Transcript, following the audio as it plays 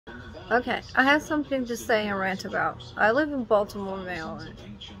Okay, I have something to say and rant about. I live in Baltimore, Maryland,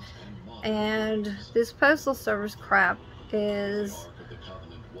 and this postal service crap is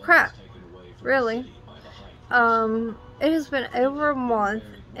crap, really. It has been over a month,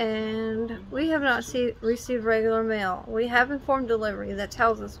 and we have not received regular mail. We have informed delivery that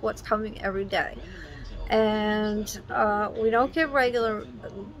tells us what's coming every day, and we don't get regular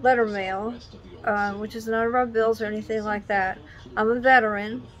letter mail, which is none of our bills or anything like that. I'm a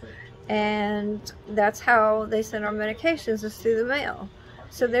veteran, and that's how they send our medications, is through the mail.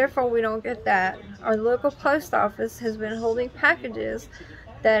 So therefore we don't get that. Our local post office has been holding packages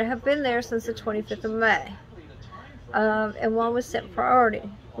that have been there since the 25th of May. And one was sent priority,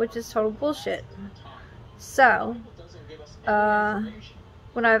 which is total bullshit. So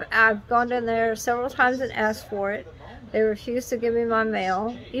when I've gone down there several times and asked for it, they refuse to give me my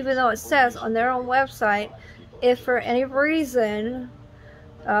mail, even though it says on their own website, if for any reason,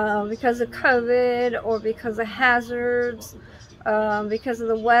 because of COVID or because of hazards, because of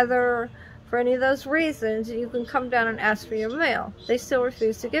the weather, for any of those reasons, you can come down and ask for your mail. They still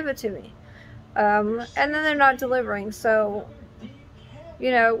refuse to give it to me. And then they're not delivering. So, you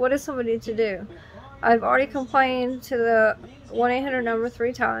know, what is somebody to do? I've already complained to the 1-800 number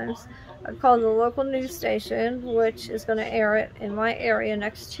 3 times. I've called the local news station, which is going to air it in my area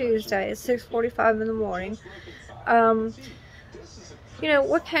next Tuesday at 6:45 in the morning. You know,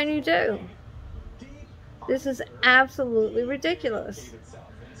 what can you do? This is absolutely ridiculous.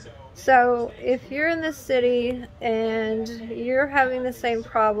 So if you're in this city and you're having the same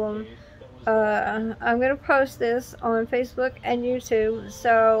problem, I'm going to post this on Facebook and YouTube.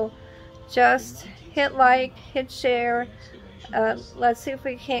 So just hit like, hit share. Let's see if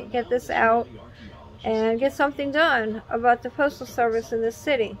we can't get this out and get something done about the postal service in this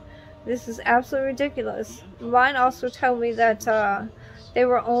city. This is absolutely ridiculous. Mine also told me that they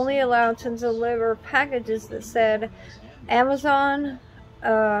were only allowed to deliver packages that said Amazon,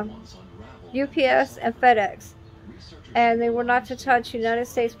 UPS, and FedEx, and they were not to touch United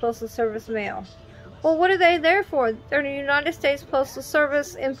States Postal Service mail. Well, what are they there for? They're the United States Postal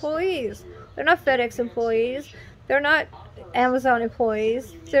Service employees. They're not FedEx employees. They're not Amazon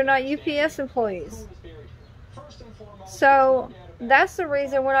employees. They're not UPS employees. So that's the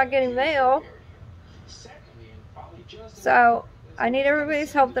reason we're not getting mail. So I need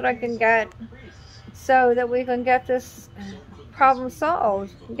everybody's help that I can get so that we can get this problem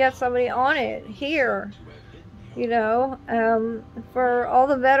solved. Get somebody on it here, you know, for all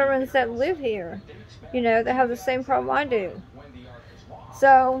the veterans that live here, you know, that have the same problem I do.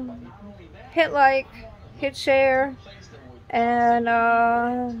 So hit like, hit share, and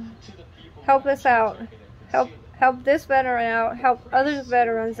help us out. Help this veteran out. Help other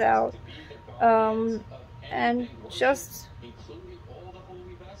veterans out. And just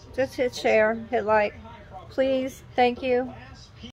hit share, hit like, please. Thank you.